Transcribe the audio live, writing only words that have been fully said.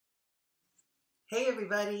Hey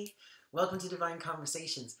everybody! Welcome to Divine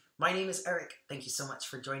Conversations. My name is Eric. Thank you so much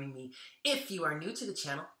for joining me. If you are new to the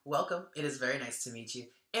channel, welcome. It is very nice to meet you.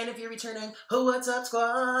 And if you're returning, what's up,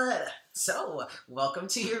 squad? So, welcome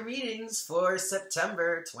to your readings for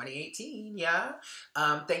September 2018, yeah?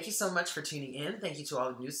 Thank you so much for tuning in. Thank you to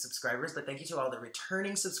all the new subscribers, but thank you to all the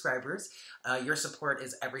returning subscribers. Your support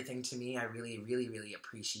is everything to me. I really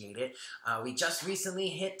appreciate it. We just recently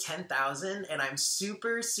hit 10,000, and I'm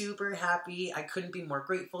super happy. I couldn't be more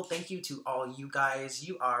grateful. Thank you to all you guys.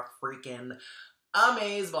 You are freaking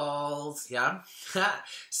amazeballs, yeah?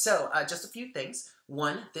 So, just a few things.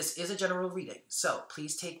 One, this is a general reading, so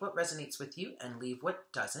please take what resonates with you and leave what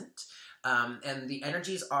doesn't. And the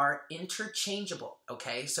energies are interchangeable,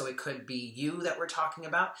 okay? So it could be you that we're talking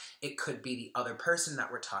about. It could be the other person that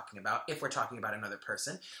we're talking about, if we're talking about another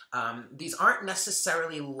person. These aren't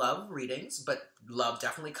necessarily love readings, but love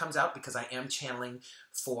definitely comes out because I am channeling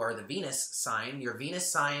for the Venus sign. Your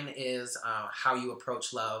Venus sign is how you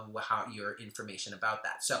approach love, how your information about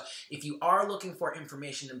that. So if you are looking for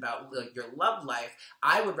information about your love life,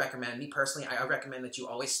 I would recommend, me personally, I recommend that you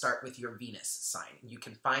always start with your Venus sign. You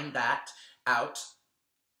can find that out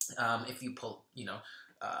if you pull,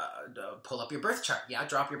 pull up your birth chart. Yeah,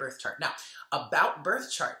 drop your birth chart. Now, about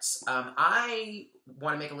birth charts, I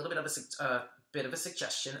want to make a little bit of a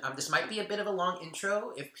suggestion. This might be a bit of a long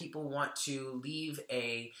intro. If people want to leave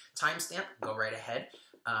a timestamp, go right ahead.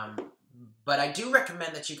 But I do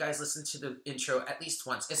recommend that you guys listen to the intro at least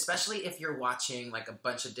once, especially if you're watching like a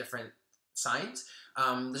bunch of different signs.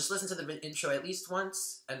 Just listen to the intro at least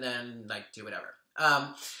once and then like do whatever.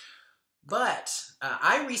 But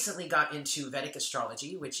I recently got into Vedic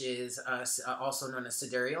astrology, which is also known as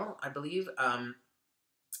Sidereal, I believe.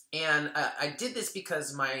 And I did this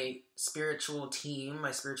because my spiritual team,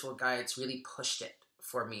 my spiritual guides really pushed it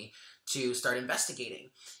for me to start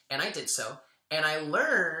investigating. And I did so. And I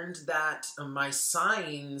learned that my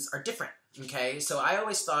signs are different, okay? So I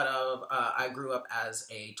always thought of, I grew up as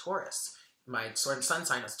a Taurus. My sun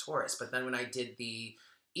sign was Taurus. But then when I did the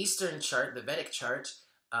Eastern chart, the Vedic chart,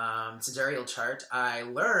 Sidereal chart, I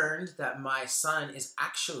learned that my sun is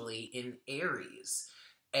actually in Aries.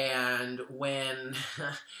 And when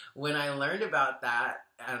I learned about that,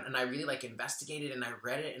 and I really like investigated and I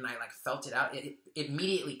read it and I like felt it out, it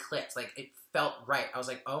immediately clicked. Like it felt right. I was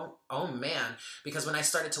like, oh man, because when I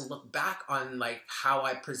started to look back on like how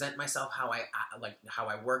I present myself, how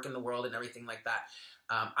I work in the world and everything like that,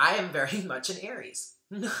 I am very much an Aries.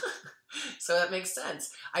 So that makes sense.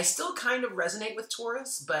 I still kind of resonate with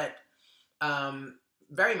Taurus, but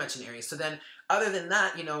very much an Aries. So then, other than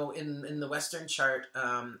that, in the Western chart,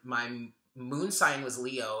 my moon sign was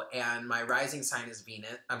Leo, and my rising sign is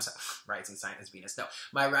Venus. I'm sorry, rising sign is Venus. No,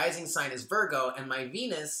 my rising sign is Virgo, and my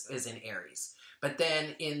Venus is in Aries. But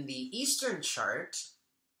then in the Eastern chart,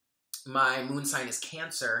 my moon sign is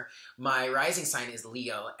Cancer, my rising sign is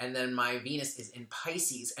Leo, and then my Venus is in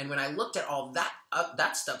Pisces. And when I looked at all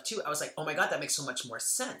that stuff too, I was like, oh my God, that makes so much more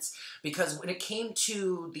sense. Because when it came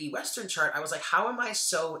to the Western chart, I was like, how am I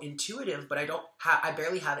so intuitive, but I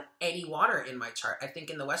barely have any water in my chart. I think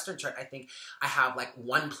in the Western chart, I think I have like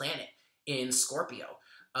one planet in Scorpio.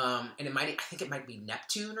 And I think it might be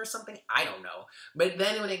Neptune or something. I don't know. But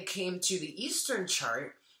then when it came to the Eastern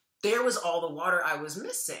chart, there was all the water I was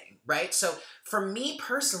missing, right? So for me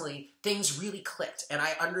personally, things really clicked and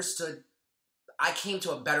I came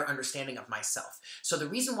to a better understanding of myself. So the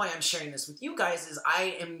reason why I'm sharing this with you guys is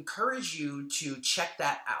I encourage you to check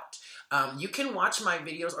that out. You can watch my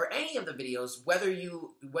videos or any of the videos, whether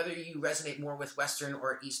you resonate more with Western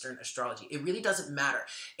or Eastern astrology. It really doesn't matter.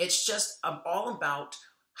 It's just all about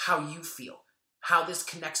how you feel, how this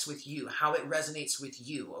connects with you, how it resonates with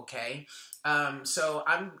you, okay? So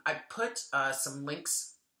I put some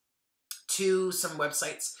links to some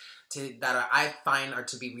websites that I find are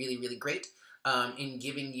to be really great in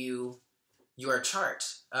giving you your chart.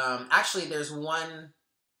 Actually, there's one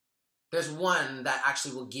that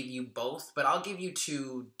actually will give you both, but I'll give you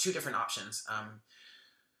two different options.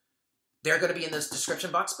 They're going to be in this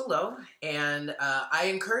description box below, and I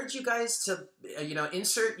encourage you guys to,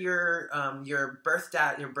 insert your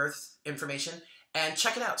birth information and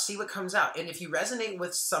check it out, see what comes out. And if you resonate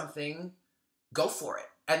with something, go for it,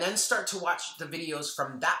 and then start to watch the videos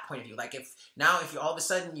from that point of view. Like if you all of a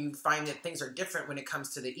sudden you find that things are different when it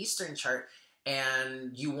comes to the Eastern chart,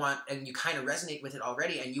 and you kind of resonate with it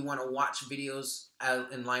already, and you want to watch videos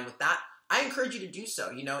in line with that, I encourage you to do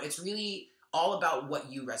so. It's really all about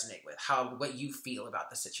what you resonate with, what you feel about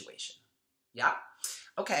the situation. Yeah?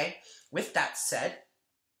 Okay, with that said,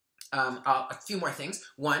 a few more things.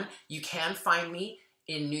 One, you can find me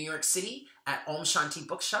in New York City at Om Shanti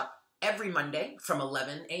Bookshop. every Monday from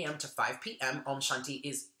 11 a.m. to 5 p.m. Om Shanti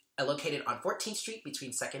is located on 14th Street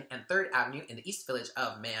between 2nd and 3rd Avenue in the East Village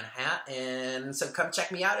of Manhattan. So come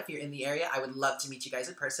check me out if you're in the area. I would love to meet you guys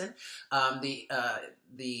in person.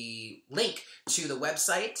 The link to the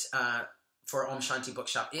website for Om Shanti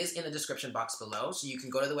Bookshop is in the description box below. So you can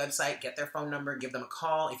go to the website, get their phone number, give them a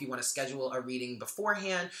call. If you want to schedule a reading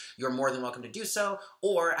beforehand, you're more than welcome to do so.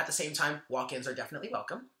 Or at the same time, walk-ins are definitely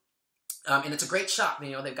welcome. And it's a great shop.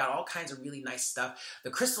 You know, they've got all kinds of really nice stuff.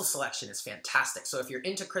 The crystal selection is fantastic. So if you're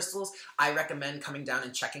into crystals, I recommend coming down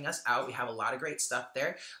and checking us out. We have a lot of great stuff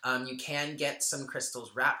there. You can get some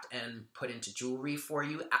crystals wrapped and put into jewelry for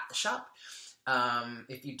you at the shop.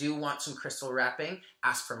 If you do want some crystal wrapping,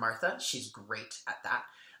 ask for Martha. She's great at that.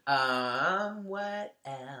 What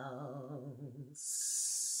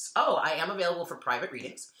else? Oh, I am available for private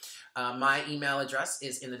readings. My email address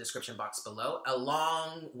is in the description box below,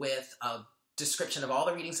 along with a description of all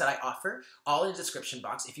the readings that I offer, all in the description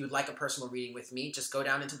box. If you would like a personal reading with me, just go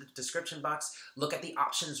down into the description box, look at the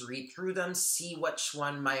options, read through them, see which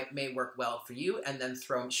one may work well for you, and then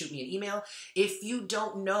shoot me an email. If you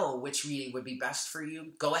don't know which reading would be best for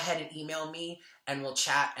you, go ahead and email me, and we'll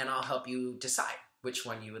chat, and I'll help you decide which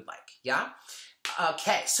one you would like, yeah?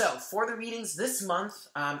 Okay, so for the readings this month,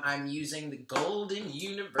 I'm using the Golden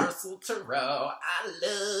Universal Tarot. I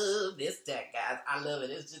love this deck, guys. I love it.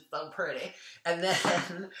 It's just so pretty. And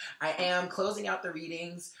then I am closing out the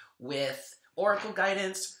readings with Oracle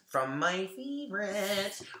guidance from my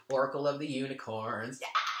favorite, Oracle of the Unicorns. Yeah,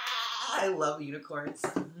 I love unicorns.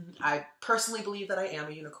 I personally believe that I am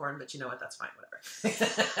a unicorn, but you know what? That's fine, whatever.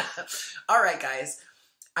 All right, guys.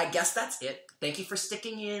 I guess that's it. Thank you for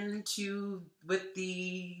sticking in with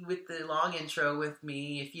the long intro with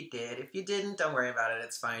me. If you did. If you didn't, don't worry about it.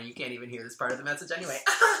 It's fine. You can't even hear this part of the message anyway.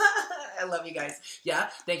 I love you guys. Yeah,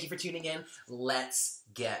 thank you for tuning in. Let's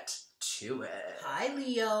get to it. Hi,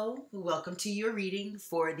 Leo. Welcome to your reading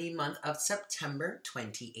for the month of September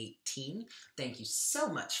 2018. Thank you so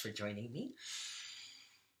much for joining me.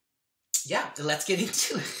 Yeah, let's get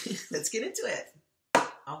into it. Let's get into it.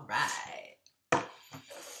 All right.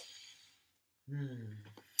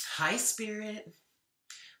 Hi, Spirit.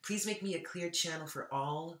 Please make me a clear channel for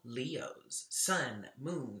all Leos, Sun,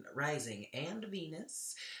 Moon, Rising, and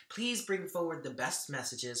Venus. Please bring forward the best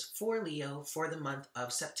messages for Leo for the month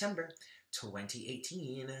of September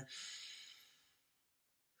 2018.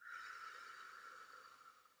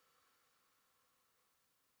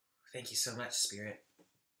 Thank you so much, Spirit.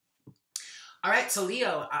 All right, so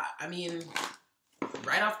Leo, I mean,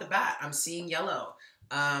 right off the bat, I'm seeing yellow.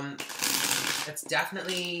 It's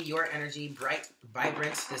definitely your energy, bright,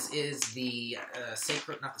 vibrant. This is the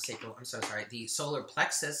the solar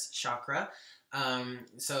plexus chakra.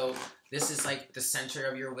 So this is like the center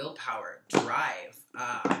of your willpower, drive.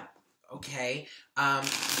 Okay.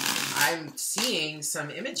 I'm seeing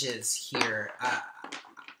some images here.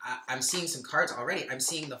 I'm seeing some cards already. I'm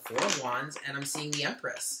seeing the Four of Wands and I'm seeing the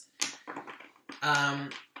Empress.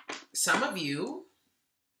 Some of you...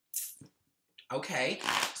 Okay,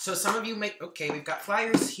 so some of you okay, we've got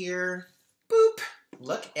flyers here. Boop.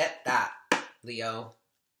 Look at that, Leo.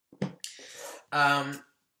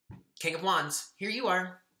 King of Wands, here you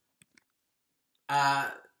are.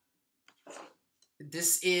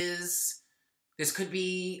 This could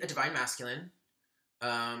be a divine masculine,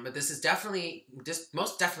 but this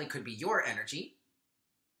most definitely could be your energy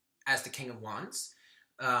as the King of Wands.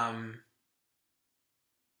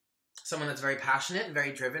 Someone that's very passionate and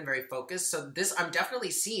very driven, very focused. So I'm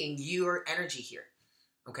definitely seeing your energy here,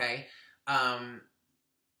 okay?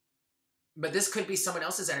 But this could be someone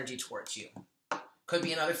else's energy towards you. Could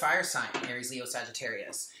be another fire sign, Aries, Leo,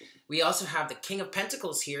 Sagittarius. We also have the King of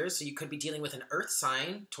Pentacles here, so you could be dealing with an earth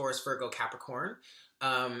sign, Taurus, Virgo, Capricorn.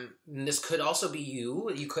 This could also be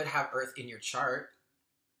you. You could have earth in your chart.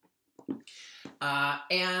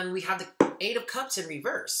 And we have the Eight of Cups in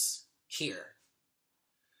reverse here.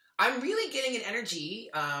 I'm really getting an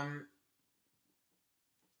energy.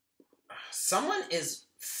 Someone is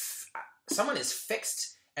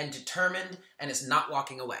fixed and determined and is not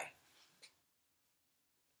walking away.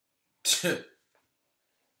 This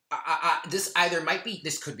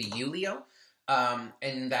could be you, Leo,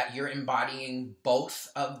 and that you're embodying both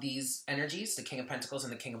of these energies, the King of Pentacles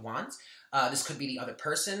and the King of Wands. This could be the other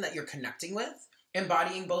person that you're connecting with,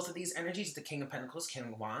 embodying both of these energies, the King of Pentacles, King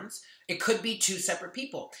of Wands. It could be two separate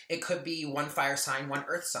people. It could be one fire sign, one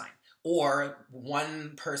earth sign. Or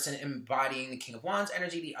one person embodying the King of Wands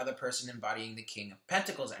energy, the other person embodying the King of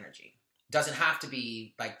Pentacles energy. Doesn't have to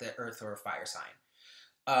be like the earth or fire sign.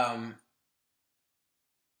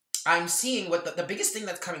 I'm seeing what the biggest thing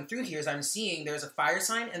that's coming through here is I'm seeing there's a fire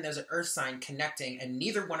sign and there's an earth sign connecting, and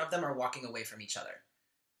neither one of them are walking away from each other.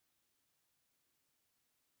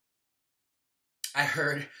 I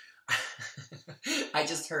heard, I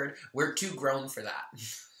just heard, we're too grown for that.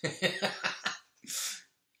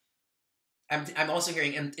 I'm also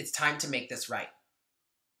hearing, and it's time to make this right.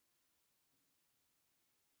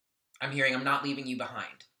 I'm hearing, I'm not leaving you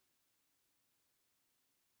behind.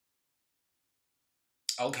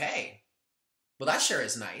 Okay. Well, that sure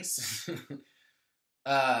is nice.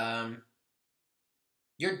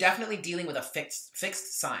 You're definitely dealing with a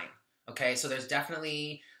fixed sign. Okay, so there's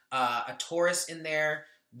definitely a Taurus in there.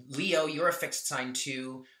 Leo, you're a fixed sign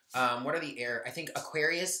too. What are the air? I think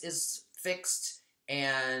Aquarius is fixed,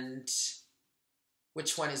 and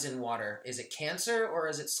which one is in water? Is it Cancer or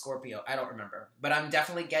is it Scorpio? I don't remember, but I'm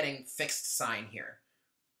definitely getting fixed sign here.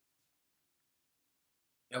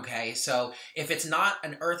 Okay, so if it's not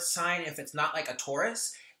an earth sign, if it's not like a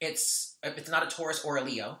Taurus, if it's not a Taurus or a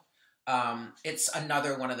Leo, it's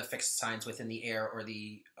another one of the fixed signs within the air or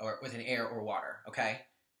within air or water, okay?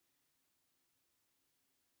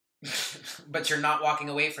 But you're not walking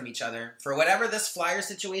away from each other. For whatever this flyer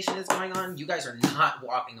situation is going on, you guys are not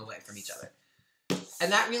walking away from each other.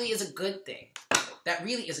 And that really is a good thing. That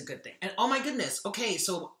really is a good thing. And oh my goodness, okay,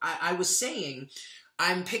 so I was saying,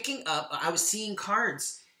 I'm picking up, I was seeing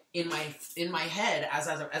cards in my head as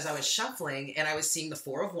I was shuffling, and I was seeing the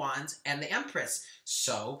Four of Wands and the Empress.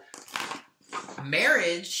 So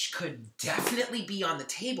marriage could definitely be on the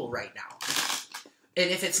table right now. And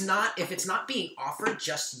if it's not being offered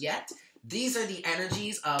just yet, these are the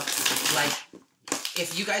energies of, like,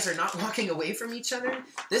 if you guys are not walking away from each other,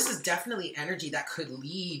 this is definitely energy that could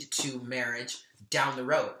lead to marriage down the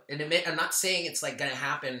road. And I'm not saying it's like going to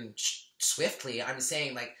happen swiftly. I'm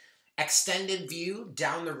saying like extended view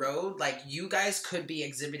down the road, like you guys could be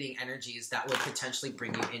exhibiting energies that would potentially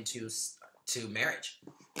bring you into marriage.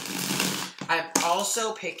 I'm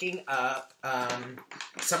also picking up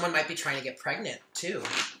someone might be trying to get pregnant too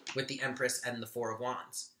with the Empress and the Four of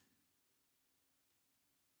Wands.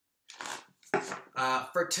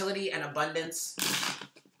 Fertility and abundance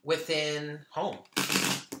within home.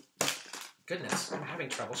 Goodness, I'm having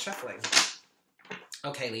trouble shuffling.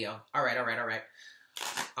 Okay, Leo. All right.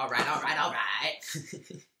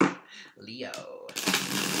 Leo.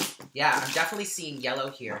 Yeah, I'm definitely seeing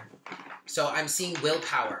yellow here. So I'm seeing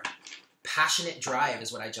willpower. Passionate drive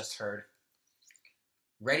is what I just heard.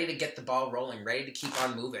 Ready to get the ball rolling. Ready to keep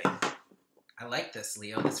on moving. I like this,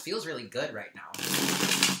 Leo. This feels really good right now.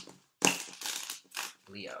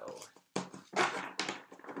 Leo.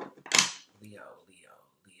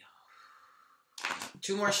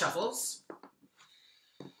 Two more shuffles.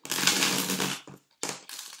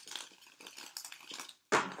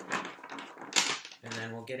 And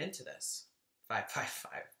then we'll get into this.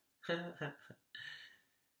 555.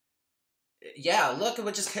 Yeah, look at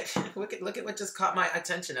what just caught my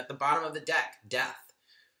attention at the bottom of the deck. Death.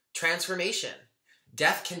 Transformation.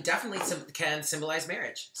 Death can definitely symbolize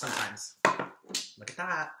marriage sometimes. Look at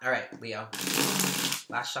that. All right, Leo.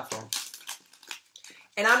 Last shuffle.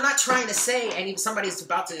 And I'm not trying to say somebody's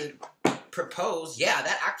about to propose. Yeah,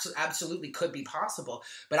 that absolutely could be possible.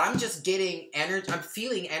 But I'm just getting energy. I'm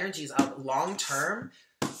feeling energies of long term.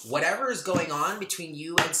 Whatever is going on between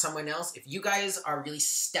you and someone else, if you guys are really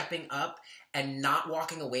stepping up and not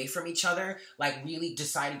walking away from each other, like really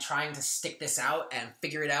trying to stick this out and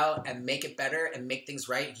figure it out and make it better and make things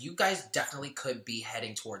right, you guys definitely could be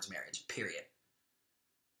heading towards marriage, period.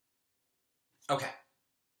 Okay.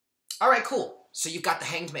 All right, cool. So you've got the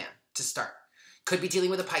Hanged Man to start. Could be dealing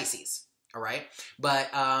with a Pisces, all right? But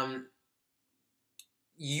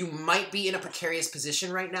you might be in a precarious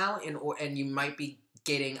position right now, and you might be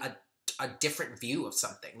getting a different view of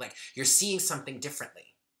something. Like, you're seeing something differently,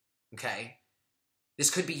 okay? This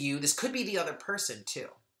could be you. This could be the other person, too.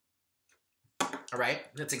 All right?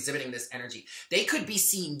 That's exhibiting this energy. They could be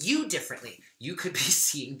seeing you differently. You could be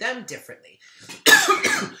seeing them differently.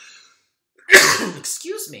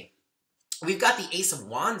 Excuse me. We've got the Ace of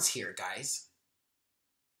Wands here, guys.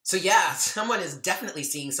 So yeah, someone is definitely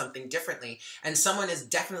seeing something differently, and someone is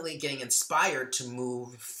definitely getting inspired to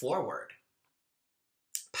move forward.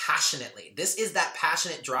 Passionately. This is that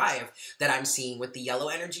passionate drive that I'm seeing with the yellow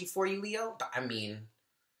energy for you, Leo. I mean,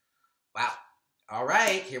 wow. All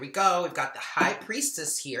right, here we go. We've got the High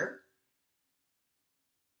Priestess here.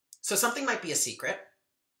 So something might be a secret,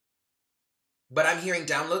 but I'm hearing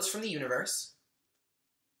downloads from the universe.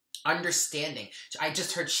 Understanding. I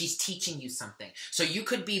just heard she's teaching you something. So you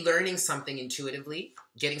could be learning something intuitively,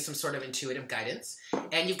 getting some sort of intuitive guidance.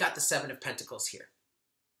 And you've got the Seven of Pentacles here.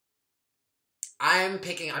 I'm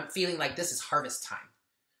feeling like this is harvest time.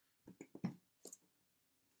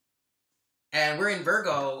 And we're in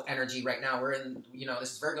Virgo energy right now. We're in,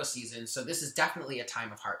 this is Virgo season. So this is definitely a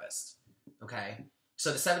time of harvest. Okay.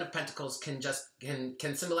 So the Seven of Pentacles can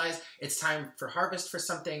symbolize it's time for harvest for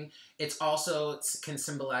something. It's also can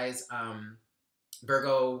symbolize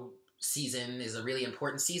Virgo season is a really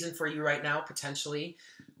important season for you right now, potentially.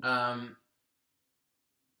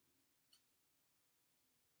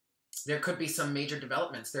 There could be some major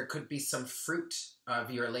developments. There could be some fruit of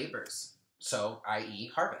your labors. So,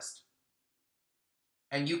 i.e. harvest.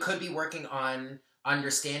 And you could be working on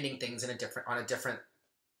understanding things on a different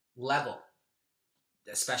level,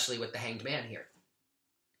 especially with the Hanged Man here.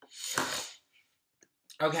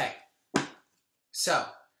 Okay, so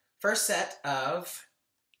first set of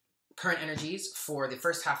current energies for the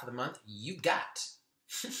first half of the month, you got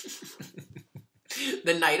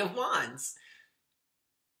the Knight of Wands.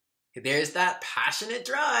 There's that passionate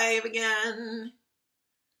drive again.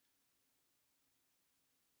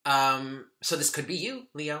 So this could be you,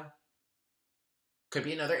 Leo. Could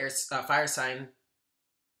be another fire sign,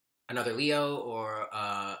 another Leo or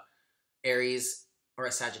Aries or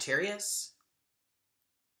a Sagittarius.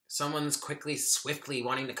 Someone's swiftly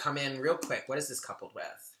wanting to come in real quick. What is this coupled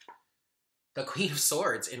with? The Queen of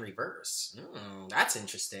Swords in reverse. That's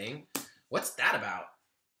interesting. What's that about?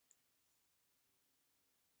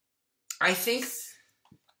 I think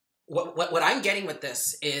what I'm getting with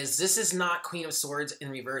this is not Queen of Swords in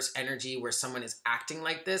reverse energy where someone is acting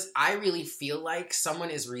like this. I really feel like someone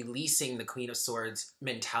is releasing the Queen of Swords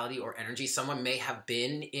mentality or energy. Someone may have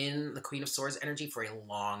been in the Queen of Swords energy for a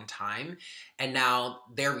long time, and now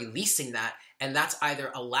they're releasing that, and that's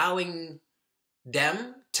either allowing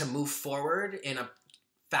them to move forward in a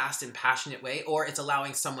fast and passionate way, or it's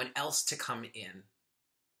allowing someone else to come in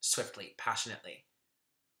swiftly, passionately.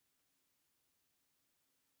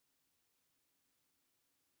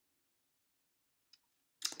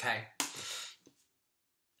 Okay.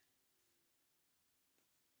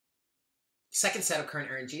 Second set of current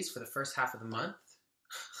energies for the first half of the month.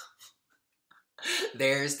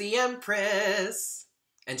 There's the Empress.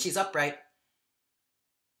 And she's upright.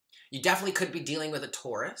 You definitely could be dealing with a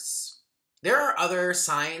Taurus. There are other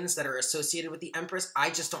signs that are associated with the Empress. I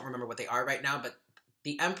just don't remember what they are right now, but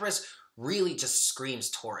the Empress really just screams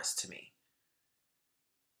Taurus to me.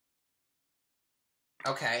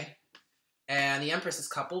 Okay. And the Empress is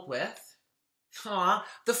coupled with,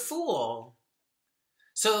 the Fool.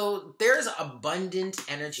 So there's abundant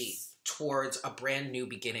energy towards a brand new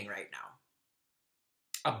beginning right now.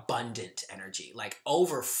 Abundant energy, like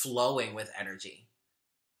overflowing with energy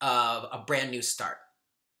of a brand new start.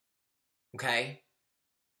 Okay?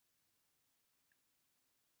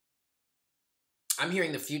 I'm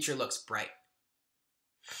hearing the future looks bright.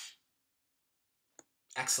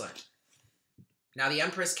 Excellent. Now, the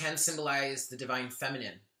Empress can symbolize the divine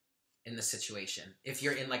feminine in the situation. If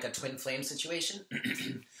you're in like a twin flame situation,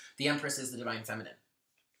 the Empress is the divine feminine.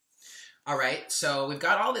 All right, so we've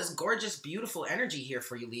got all this gorgeous, beautiful energy here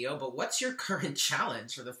for you, Leo, but what's your current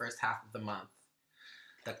challenge for the first half of the month?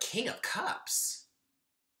 The King of Cups.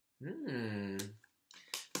 King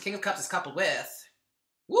of Cups is coupled with,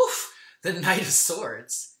 the Knight of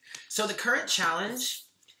Swords. So the current challenge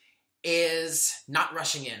is not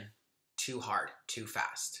rushing in too hard, too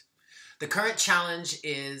fast. The current challenge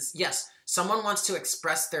is, yes, someone wants to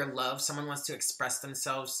express their love. Someone wants to express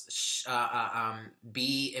themselves,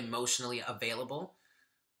 be emotionally available,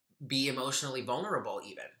 be emotionally vulnerable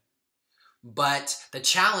even. But the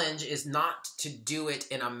challenge is not to do it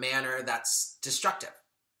in a manner that's destructive,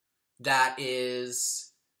 that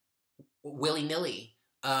is willy-nilly,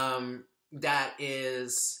 that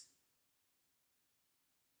is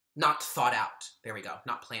not thought out. There we go.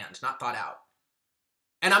 Not planned, not thought out.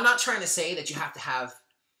 And I'm not trying to say that you have to have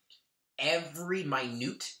every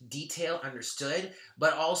minute detail understood,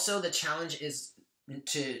 but also the challenge is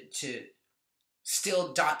to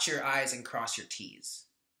still dot your I's and cross your T's.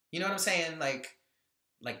 You know what I'm saying? Like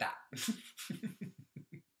that.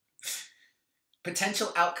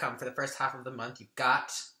 Potential outcome for the first half of the month. You've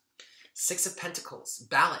got Six of Pentacles,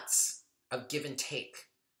 balance of give and take.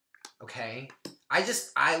 Okay?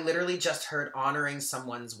 I literally just heard honoring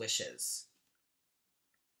someone's wishes.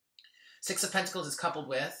 Six of Pentacles is coupled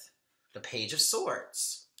with the Page of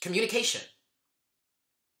Swords. Communication.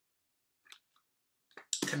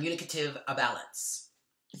 Communicative balance.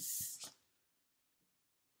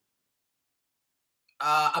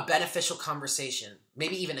 A beneficial conversation.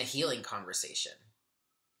 Maybe even a healing conversation.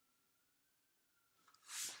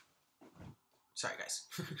 Sorry, guys.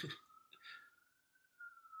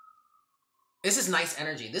 This is nice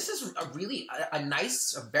energy. This is a really, a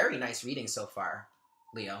very nice reading so far,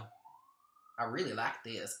 Leo. I really like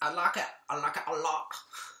this. I like it. I like it a lot.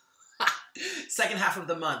 Second half of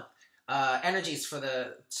the month. Energies for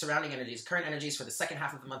the surrounding energies. Current energies for the second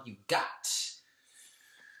half of the month. You got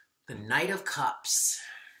the Knight of Cups.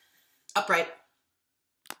 Upright.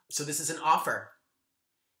 So this is an offer.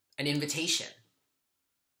 An invitation.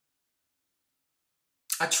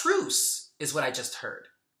 A truce is what I just heard.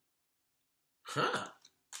 Huh.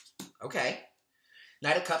 Okay.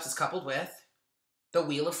 Knight of Cups is coupled with the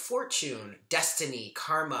Wheel of Fortune, destiny,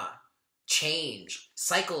 karma, change,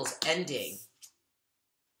 cycles ending,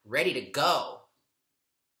 ready to go.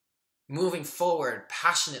 Moving forward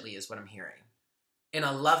passionately is what I'm hearing. In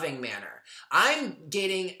a loving manner.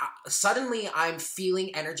 Suddenly I'm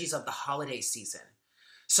feeling energies of the holiday season.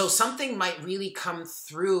 So something might really come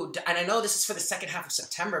through, and I know this is for the second half of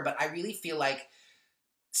September, but I really feel like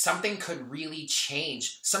something could really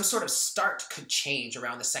change. Some sort of start could change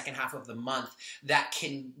around the second half of the month that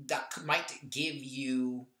might give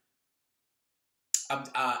you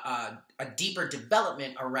a deeper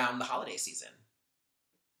development around the holiday season.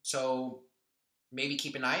 So maybe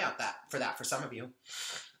keep an eye out for some of you.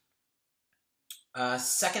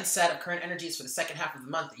 Second set of current energies for the second half of the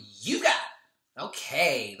month. You got,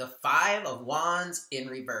 okay, the Five of Wands in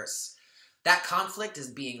reverse. That conflict is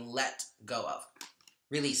being let go of.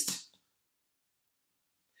 Released.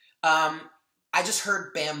 I just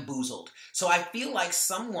heard bamboozled. So I feel like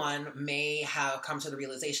someone may have come to the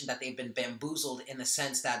realization that they've been bamboozled in the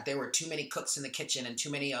sense that there were too many cooks in the kitchen and too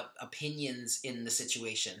many opinions in the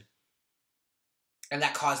situation. And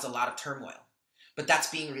that caused a lot of turmoil. But that's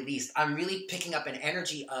being released. I'm really picking up an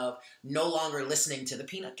energy of no longer listening to the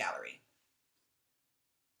peanut gallery.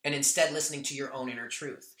 And instead listening to your own inner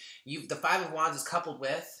truth. The Five of Wands is coupled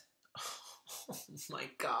with, oh my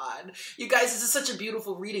God. You guys, this is such a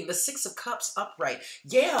beautiful reading. The Six of Cups upright.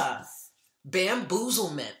 Yeah.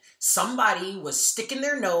 Bamboozlement. Somebody was sticking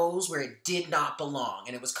their nose where it did not belong,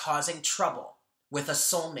 and it was causing trouble with a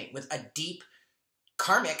soulmate, with a deep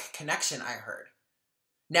karmic connection, I heard.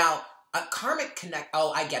 Now, a karmic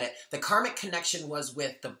I get it. The karmic connection was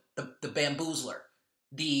with the bamboozler,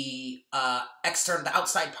 the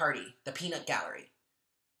outside party, the peanut gallery.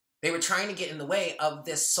 They were trying to get in the way of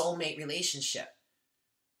this soulmate relationship.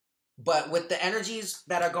 But with the energies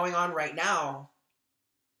that are going on right now,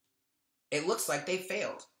 it looks like they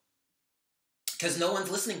failed. Because no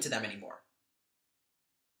one's listening to them anymore.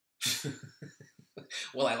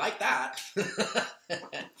 Well, I like that.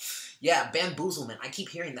 Yeah, bamboozlement. I keep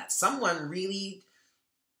hearing that. Someone really...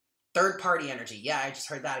 third-party energy. Yeah, I just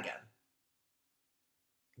heard that again.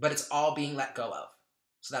 But it's all being let go of.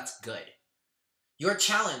 So that's good. Your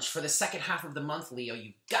challenge for the second half of the month, Leo,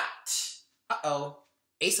 you got...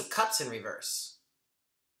 Ace of Cups in reverse.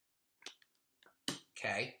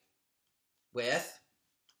 Okay. With...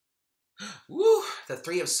 the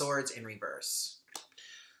Three of Swords in reverse.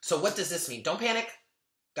 So what does this mean? Don't panic,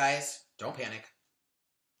 guys. Don't panic.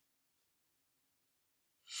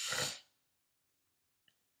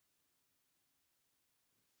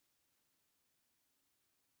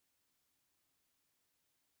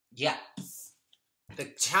 Yeah. The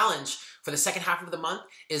challenge for the second half of the month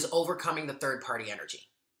is overcoming the third-party energy.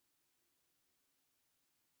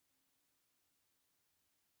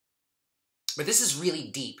 But this is really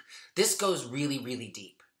deep. This goes really, really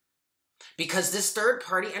deep. Because this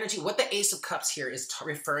third-party energy, what the Ace of Cups here is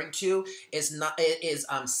referring to is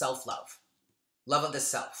self-love. Love of the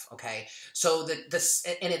self, okay? So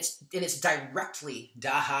it's directly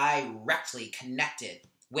connected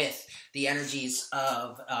with the energies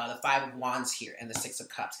of the Five of Wands here and the Six of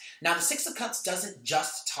Cups. Now, the Six of Cups doesn't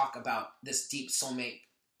just talk about this deep soulmate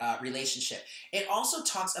relationship. It also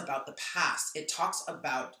talks about the past. It talks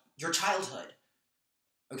about your childhood,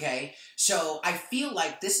 okay? So I feel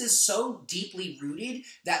like this is so deeply rooted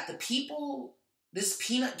that the people, this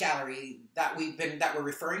peanut gallery that we're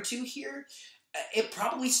referring to here, it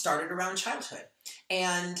probably started around childhood.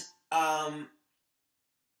 And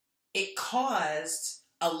it caused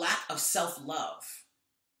a lack of self-love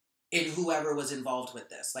in whoever was involved with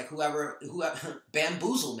this. Like whoever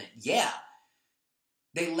bamboozlement, yeah.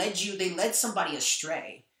 They led somebody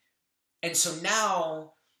astray. And so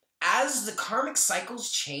now, as the karmic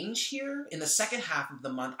cycles change here in the second half of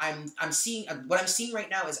the month, I'm seeing right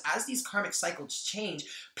now is as these karmic cycles change,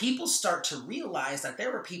 people start to realize that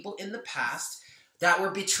there were people in the past that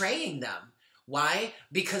were betraying them. Why?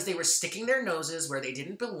 Because they were sticking their noses where they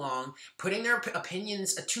didn't belong, putting their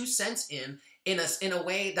opinions, 2 cents in a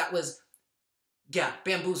way that was,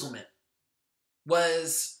 bamboozlement,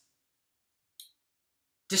 was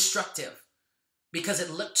destructive, Because it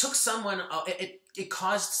took someone, it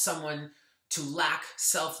caused someone to lack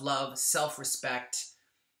self-love, self-respect,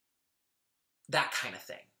 that kind of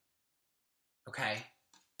thing. Okay?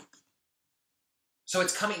 So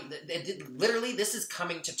it's coming, literally this is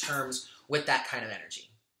coming to terms with that kind of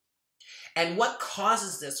energy. And what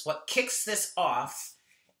causes this, what kicks this off,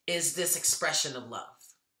 is this expression of love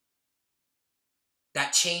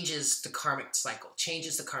that changes the karmic cycle,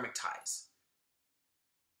 changes the karmic ties.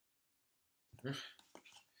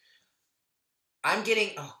 I'm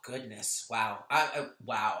getting, oh goodness, wow.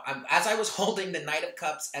 Wow. As I was holding the Knight of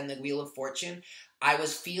Cups and the Wheel of Fortune, I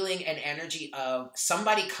was feeling an energy of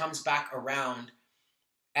somebody comes back around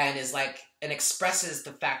and is like, and expresses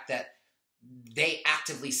the fact that they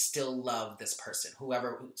actively still love this person,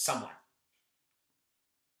 whoever, someone.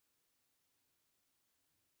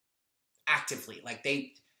 Actively, like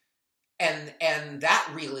they, and that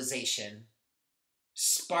realization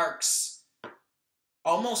sparks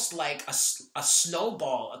almost like a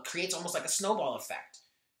snowball. It creates almost like a snowball effect.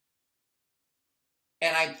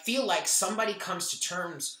 And I feel like somebody comes to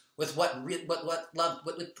terms with what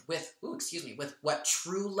what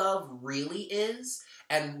true love really is,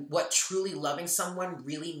 and what truly loving someone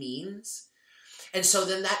really means. And so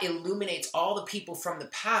then that illuminates all the people from the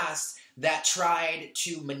past that tried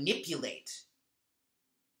to manipulate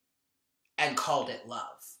and called it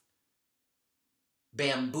love.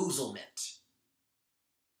 Bamboozlement.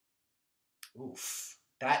 Oof.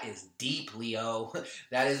 That is deep, Leo.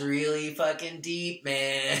 That is really fucking deep,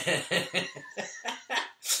 man.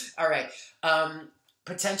 All right.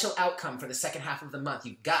 Potential outcome for the second half of the month.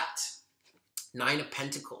 You've got 9 of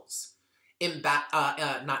Pentacles.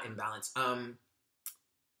 Not imbalance.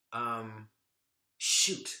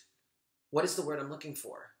 Shoot. What is the word I'm looking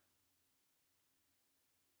for?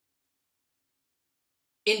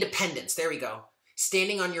 Independence. There we go.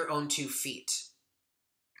 Standing on your own 2 feet.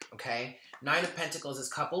 Okay. 9 of Pentacles is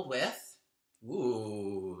coupled with,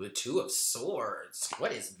 ooh, the 2 of Swords.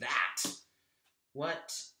 What is that?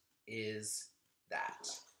 What is that?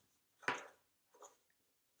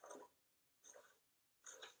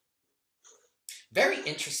 Very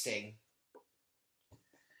interesting.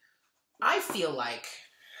 I feel like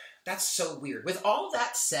that's so weird. With all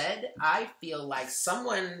that said, I feel like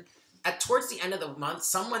someone, towards the end of the month,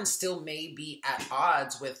 someone still may be at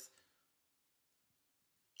odds with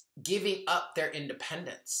giving up their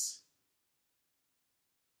independence.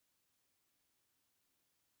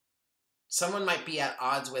 Someone might be at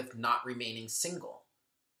odds with not remaining single.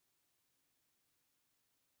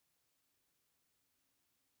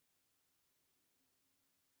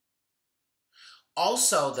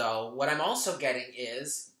 Also, though, what I'm also getting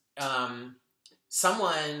is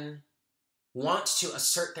someone wants to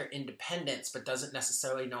assert their independence but doesn't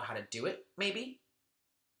necessarily know how to do it, maybe.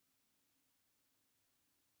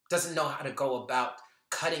 Doesn't know how to go about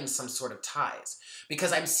cutting some sort of ties.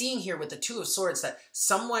 Because I'm seeing here with the 2 of Swords that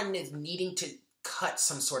someone is needing to cut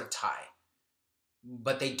some sort of tie,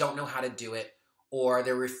 but they don't know how to do it, or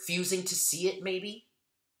they're refusing to see it, maybe.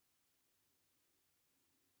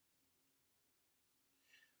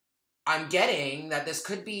 I'm getting that this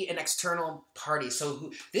could be an external party.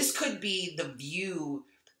 So this could be the view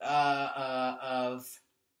of...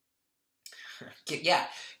 Yeah,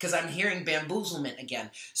 because I'm hearing bamboozlement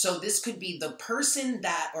again. So this could be the person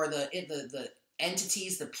that, or the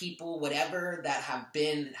entities, the people, whatever, that have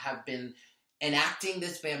been enacting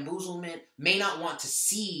this bamboozlement may not want to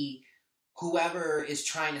see whoever is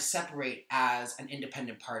trying to separate as an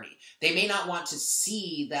independent party. They may not want to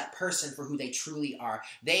see that person for who they truly are.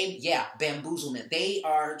 Bamboozlement.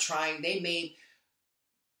 They may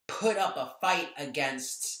put up a fight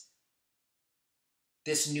against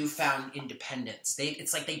this newfound independence.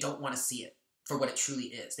 It's like they don't want to see it for what it truly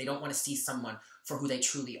is. They don't want to see someone for who they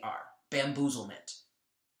truly are. Bamboozlement.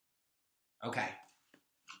 Okay.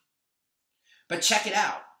 But check it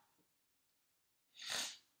out.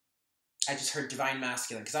 I just heard divine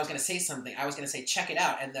masculine, because I was going to say something. I was going to say check it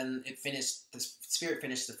out, and then the spirit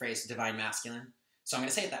finished the phrase divine masculine. So I'm going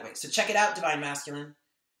to say it that way. So check it out, divine masculine.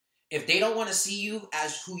 If they don't want to see you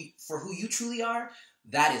as for who you truly are,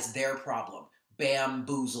 that is their problem.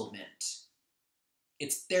 Bamboozlement.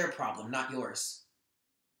 It's their problem, not yours.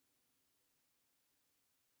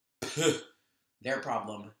 Their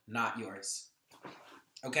problem, not yours.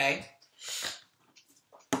 Okay?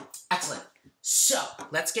 Excellent. So,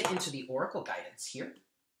 let's get into the oracle guidance here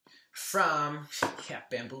from,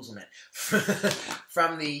 bamboozlement,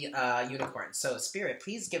 from the unicorn. So, Spirit,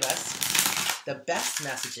 please give us the best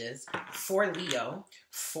messages for Leo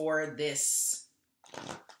for this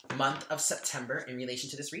month of September in relation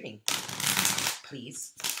to this reading.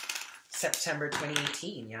 Please. September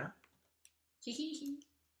 2018, yeah?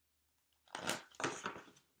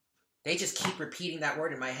 They just keep repeating that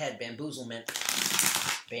word in my head. Bamboozlement.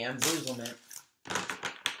 Bamboozlement.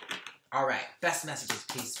 All right. Best messages,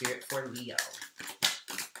 please, Spirit, for Leo.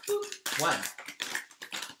 1,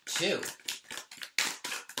 2.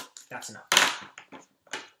 That's enough.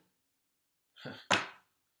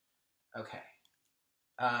 Okay.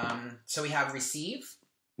 So we have receive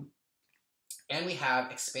and we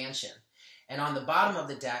have expansion. And on the bottom of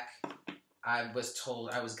the deck, I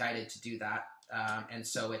was guided to do that. And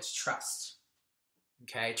so it's trust.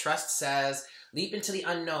 Okay. Trust says, leap into the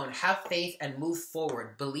unknown, have faith and move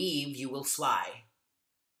forward. Believe you will fly.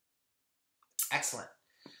 Excellent.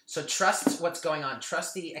 So trust what's going on.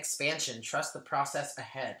 Trust the expansion. Trust the process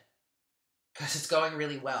ahead. Because it's going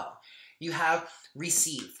really well. You have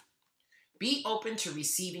receive. Be open to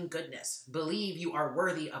receiving goodness. Believe you are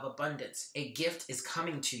worthy of abundance. A gift is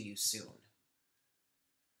coming to you soon.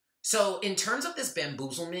 So in terms of this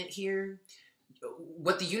bamboozlement here,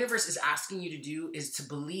 what the universe is asking you to do is to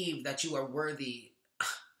believe that you are worthy.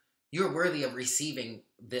 You're worthy of receiving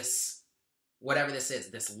this, whatever this is,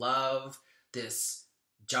 this love, this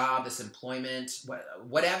job, this employment,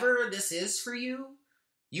 whatever this is for you,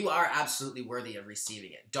 you are absolutely worthy of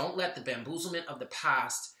receiving it. Don't let the bamboozlement of the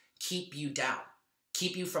past keep you down,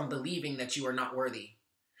 keep you from believing that you are not worthy.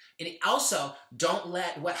 And also, don't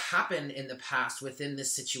let what happened in the past within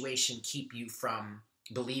this situation keep you from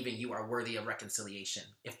believing you are worthy of reconciliation,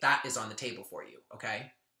 if that is on the table for you,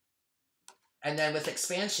 okay? And then with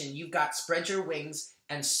expansion, you've got spread your wings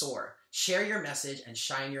and soar. Share your message and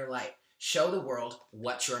shine your light. Show the world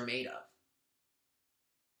what you're made of.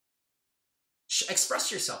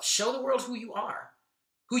 Express yourself. Show the world who you are,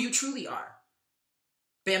 who you truly are.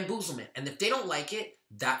 Bamboozlement. And if they don't like it,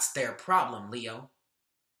 that's their problem, Leo.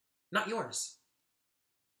 Not yours.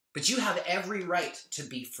 But you have every right to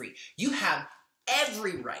be free. You have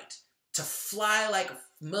every right to fly like a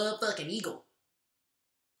motherfucking eagle.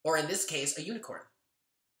 Or in this case, a unicorn.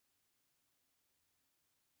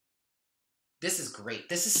 This is great.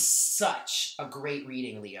 This is such a great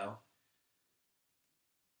reading, Leo.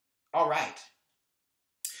 All right.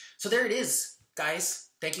 So there it is, guys.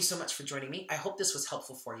 Thank you so much for joining me. I hope this was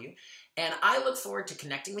helpful for you. And I look forward to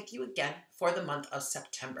connecting with you again for the month of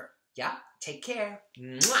September. Yeah? Take care.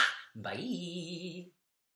 Mwah! Bye.